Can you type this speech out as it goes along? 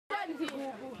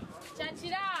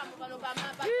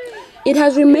It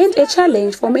has remained a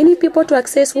challenge for many people to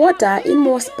access water in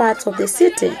most parts of the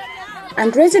city,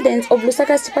 and residents of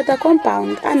Lusaka's Chipata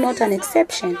compound are not an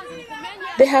exception.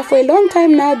 They have for a long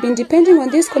time now been depending on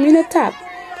this communal tap,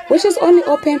 which is only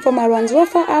open from around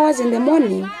 04 hours in the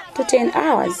morning to 10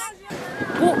 hours.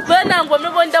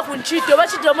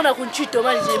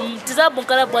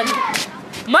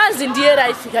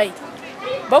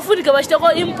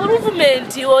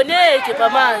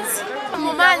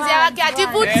 Manzi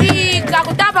ativutika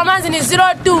kutapa manzi ni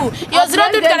 02 yo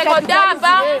 02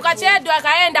 tukalekotapa ukachedwa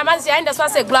akaenda manzi aenda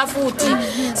swase glafuti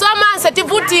so manzi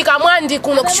ativutika mwandi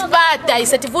kuno kushipata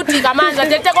isativutika manzi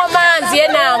ateteko manzi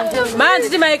enangu manzi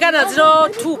timaikana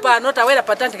 02 pano tawera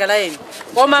patandika laeni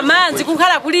koma manzi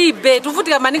kukhala kulibe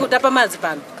tuvutika maningi kutapa manzi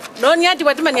pano noni ati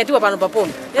watima nyatiwa pano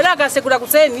papono yela akasekula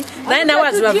kuseni naena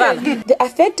wazi wavala. The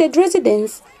affected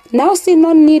residents now see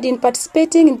no need in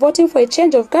participating in voting for a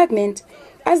change of government,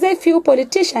 as they feel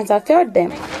politicians have failed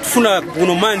them. Funa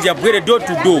kuno manzi abwere door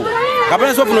to door.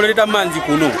 Kapana so funo leta manzi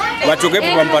kuno.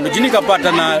 Wachokepo pampando. Jini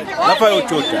kapata na lapa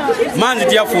yochota. Manzi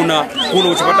tiafuna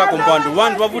kuno Chipata kompando.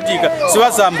 Wandu wavutika.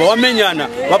 Siwasamba, wamenyana,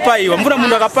 wapaiwa. Mbuna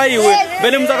mundu akapaiwe.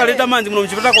 Bele mzaka leta manzi kuno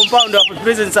Chipata kompando wa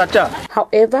President Sata.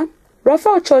 However,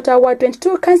 Rafael Chota, Ward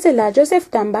 22 Councillor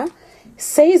Joseph Tamba,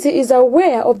 says he is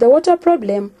aware of the water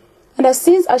problem and has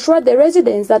since assured the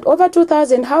residents that over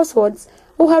 2,000 households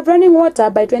will have running water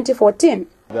by 2014.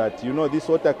 That, this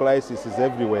water crisis is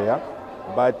everywhere,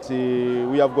 but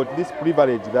we have got this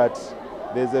privilege that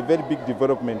there's a very big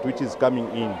development which is coming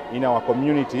in our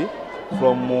community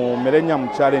from Millennium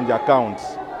Challenge accounts.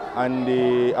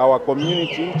 And our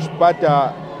community,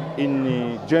 Chipata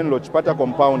in general, Chipata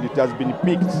compound, it has been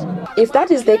picked. If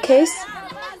that is the case,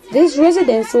 these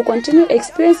residents will continue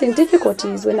experiencing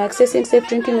difficulties when accessing safe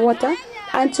drinking water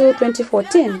until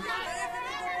 2014.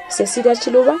 Cecilia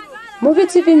Chiluba, Muvi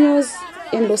TV News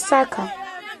in Lusaka.